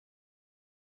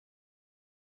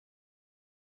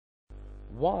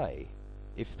Why,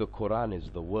 if the Qur'an is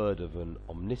the word of an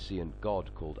omniscient God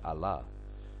called Allah,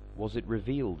 was it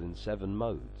revealed in 7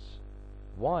 modes?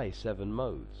 Why 7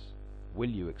 modes? Will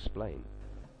you explain?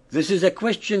 This is a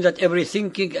question that every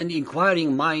thinking and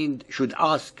inquiring mind should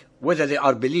ask, whether they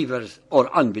are believers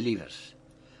or unbelievers.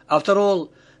 After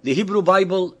all, the Hebrew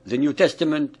Bible, the New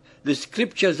Testament, the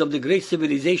scriptures of the great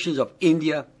civilizations of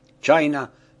India,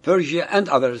 China, Persia and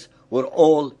others were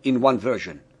all in one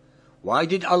version. Why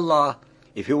did Allah,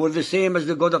 if He were the same as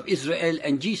the God of Israel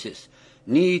and Jesus,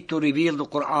 need to reveal the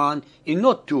Qur'an in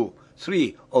not 2,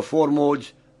 3 or 4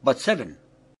 modes, but 7?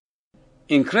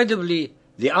 Incredibly,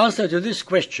 the answer to this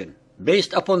question,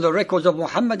 based upon the records of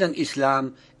Muhammad and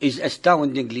Islam, is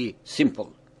astoundingly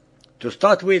simple. To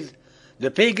start with,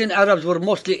 the pagan Arabs were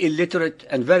mostly illiterate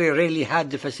and very rarely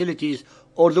had the facilities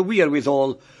or the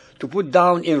wherewithal to put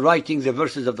down in writing the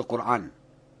verses of the Qur'an.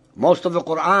 Most of the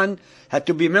Qur'an had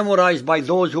to be memorized by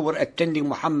those who were attending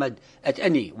Muhammad at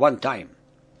any one time.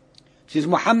 Since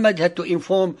Muhammad had to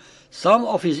inform some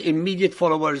of his immediate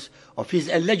followers of his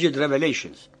alleged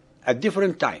revelations at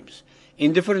different times,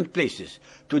 in different places,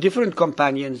 to different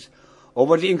companions,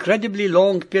 over the incredibly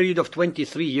long period of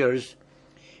 23 years,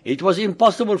 it was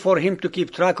impossible for him to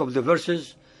keep track of the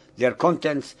verses, their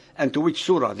contents, and to which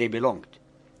surah they belonged.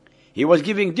 He was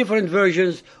giving different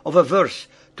versions of a verse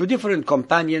to different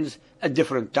companions at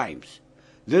different times.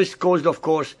 This caused, of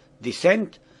course,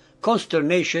 dissent,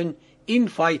 consternation,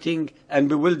 infighting, and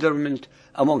bewilderment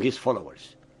among his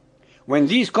followers. When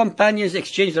these companions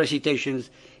exchanged recitations,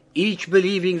 each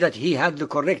believing that he had the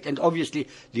correct and obviously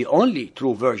the only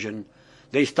true version,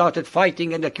 they started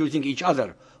fighting and accusing each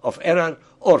other of error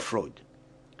or fraud.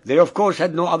 They of course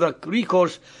had no other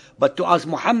recourse but to ask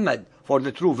Muhammad for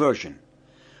the true version.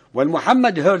 When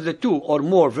Muhammad heard the 2 or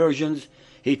more versions,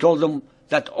 he told them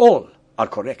that all are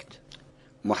correct.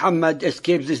 Muhammad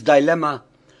escaped this dilemma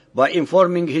by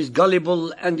informing his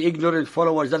gullible and ignorant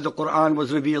followers that the Qur'an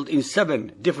was revealed in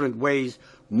 7 different ways,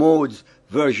 modes,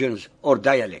 versions, or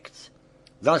dialects.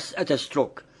 Thus, at a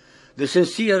stroke, the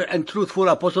sincere and truthful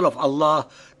apostle of Allah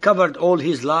covered all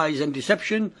his lies and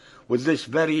deception with this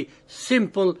very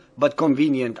simple but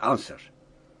convenient answer.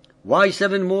 Why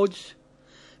 7 modes?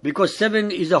 Because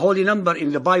 7 is a holy number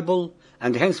in the Bible,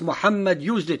 and hence Muhammad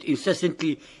used it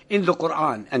incessantly in the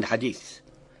Qur'an and Hadith.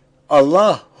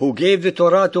 Allah, who gave the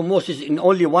Torah to Moses in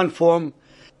only one form,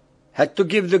 had to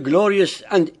give the glorious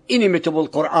and inimitable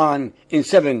Qur'an in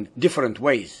 7 different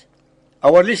ways.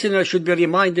 Our listeners should be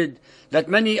reminded that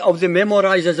many of the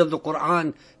memorizers of the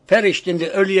Qur'an perished in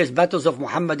the earliest battles of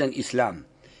Muhammad and Islam,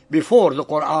 before the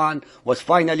Qur'an was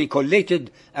finally collated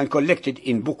and collected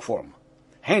in book form.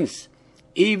 Hence,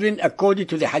 even according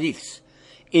to the Hadiths,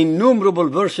 innumerable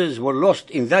verses were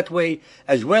lost in that way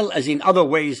as well as in other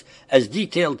ways, as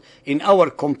detailed in our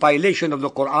compilation of the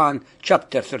Qur'an,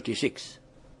 chapter 36.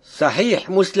 Sahih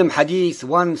Muslim Hadith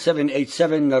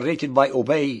 1787, narrated by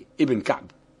Ubay ibn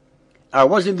Ka'b. I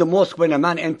was in the mosque when a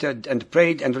man entered and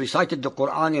prayed and recited the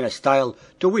Qur'an in a style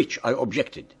to which I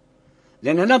objected.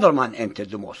 Then another man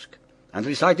entered the mosque and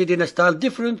recited in a style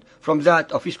different from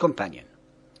that of his companion.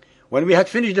 When we had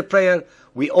finished the prayer,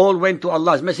 we all went to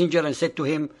Allah's Messenger and said to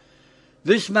him,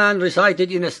 "This man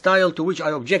recited in a style to which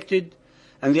I objected,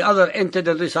 and the other entered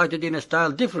and recited in a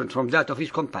style different from that of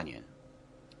his companion."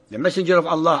 The Messenger of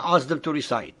Allah asked them to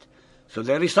recite, so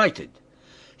they recited.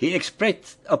 He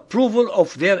expressed approval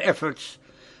of their efforts,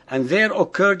 and there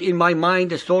occurred in my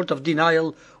mind a sort of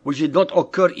denial which did not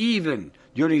occur even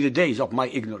during the days of my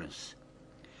ignorance.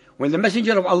 When the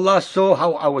Messenger of Allah saw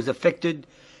how I was affected,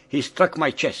 he struck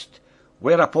my chest,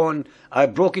 whereupon I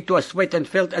broke into a sweat and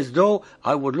felt as though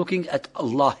I were looking at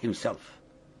Allah Himself.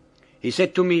 He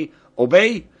said to me,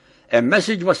 "Obey, a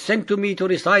message was sent to me to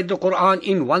recite the Qur'an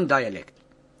in one dialect."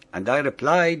 And I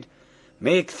replied,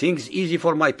 "Make things easy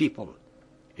for my people."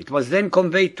 It was then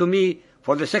conveyed to me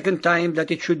for the second time that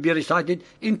it should be recited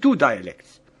in 2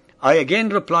 dialects. I again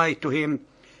replied to him,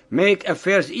 "Make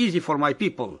affairs easy for my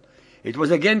people." It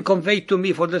was again conveyed to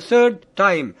me for the 3rd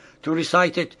time to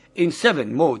recite it in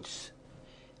 7 modes.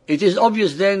 It is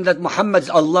obvious then that Muhammad's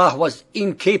Allah was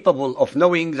incapable of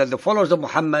knowing that the followers of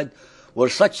Muhammad were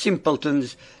such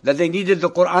simpletons that they needed the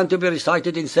Qur'an to be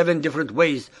recited in 7 different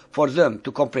ways for them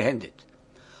to comprehend it.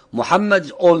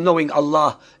 Muhammad's all-knowing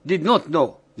Allah did not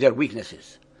know their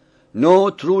weaknesses. No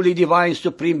truly divine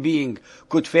supreme being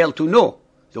could fail to know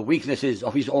the weaknesses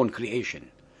of his own creation.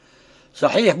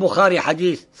 Sahih Bukhari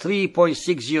Hadith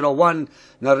 3.601,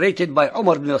 narrated by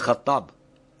Umar ibn al-Khattab.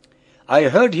 I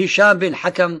heard Hisham bin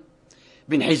Hakam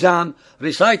bin Hizam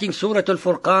reciting Surah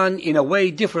Al-Furqan in a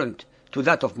way different to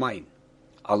that of mine.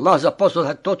 Allah's Apostle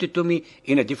had taught it to me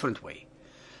in a different way.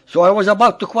 So I was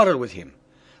about to quarrel with him,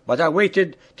 but I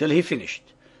waited till he finished.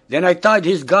 Then I tied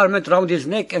his garment round his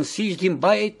neck and seized him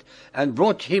by it and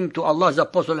brought him to Allah's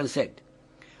Apostle and said,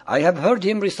 I have heard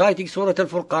him reciting Surah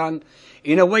Al-Furqan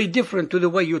in a way different to the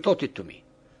way you taught it to me.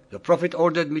 The Prophet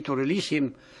ordered me to release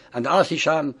him and asked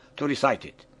Hisham to recite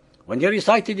it. When he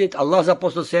recited it, Allah's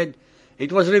Apostle said,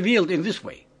 it was revealed in this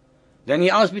way. Then he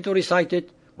asked me to recite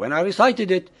it. When I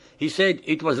recited it, he said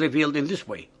it was revealed in this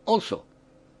way also.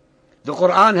 The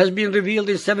Qur'an has been revealed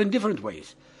in 7 different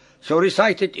ways, so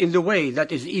recite it in the way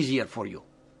that is easier for you.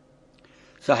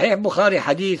 Sahih Bukhari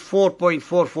Hadith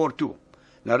 4.442,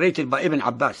 narrated by Ibn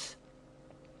Abbas.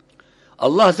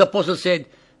 Allah's Apostle said,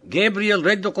 Gabriel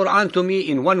read the Qur'an to me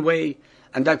in one way,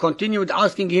 and I continued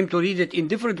asking him to read it in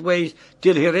different ways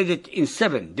till he read it in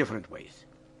 7 different ways.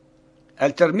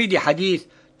 Al-Tirmidhi Hadith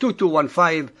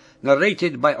 2215,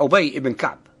 narrated by Ubay ibn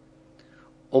Ka'b.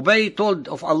 Ubay told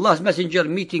of Allah's Messenger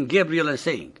meeting Gabriel and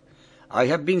saying, I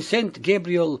have been sent,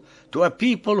 Gabriel, to a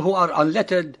people who are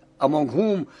unlettered, among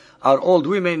whom are old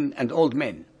women and old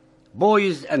men,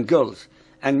 boys and girls,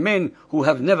 and men who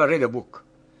have never read a book.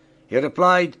 He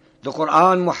replied, the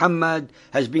Qur'an, Muhammad,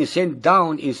 has been sent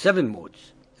down in 7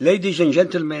 modes. Ladies and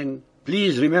gentlemen,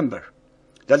 please remember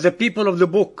that the people of the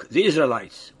book, the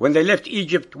Israelites, when they left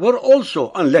Egypt, were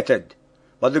also unlettered.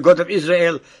 But the God of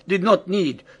Israel did not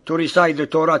need to recite the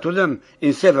Torah to them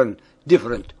in 7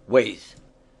 different ways.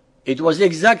 It was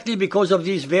exactly because of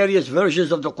these various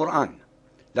versions of the Qur'an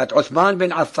that Uthman bin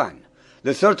Affan,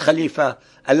 the 3rd Khalifa,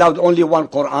 allowed only one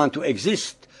Qur'an to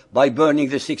exist by burning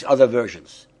the 6 other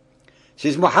versions.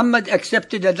 Since Muhammad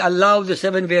accepted and allowed the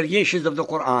 7 variations of the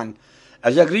Qur'an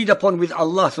as agreed upon with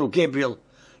Allah through Gabriel,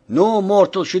 no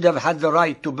mortal should have had the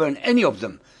right to burn any of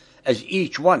them, as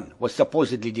each one was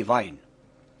supposedly divine.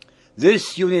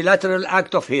 This unilateral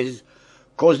act of his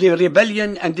caused a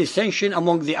rebellion and dissension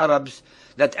among the Arabs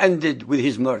that ended with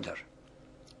his murder.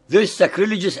 This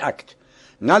sacrilegious act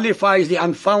nullifies the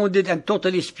unfounded and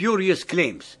totally spurious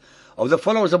claims of the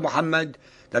followers of Muhammad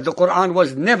that the Qur'an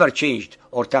was never changed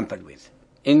or tampered with.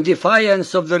 In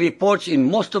defiance of the reports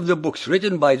in most of the books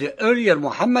written by the earlier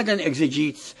Muhammadan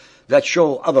exegetes that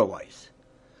show otherwise.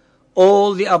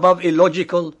 All the above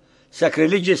illogical,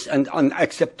 sacrilegious and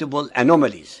unacceptable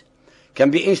anomalies can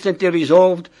be instantly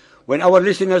resolved when our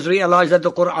listeners realize that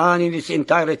the Qur'an in its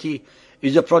entirety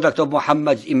is a product of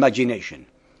Muhammad's imagination,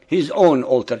 his own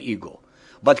alter ego,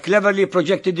 but cleverly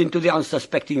projected into the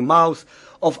unsuspecting mouth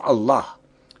of Allah,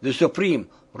 the supreme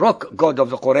rock god of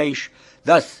the Quraysh,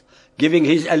 thus giving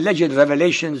his alleged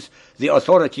revelations the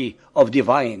authority of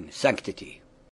divine sanctity.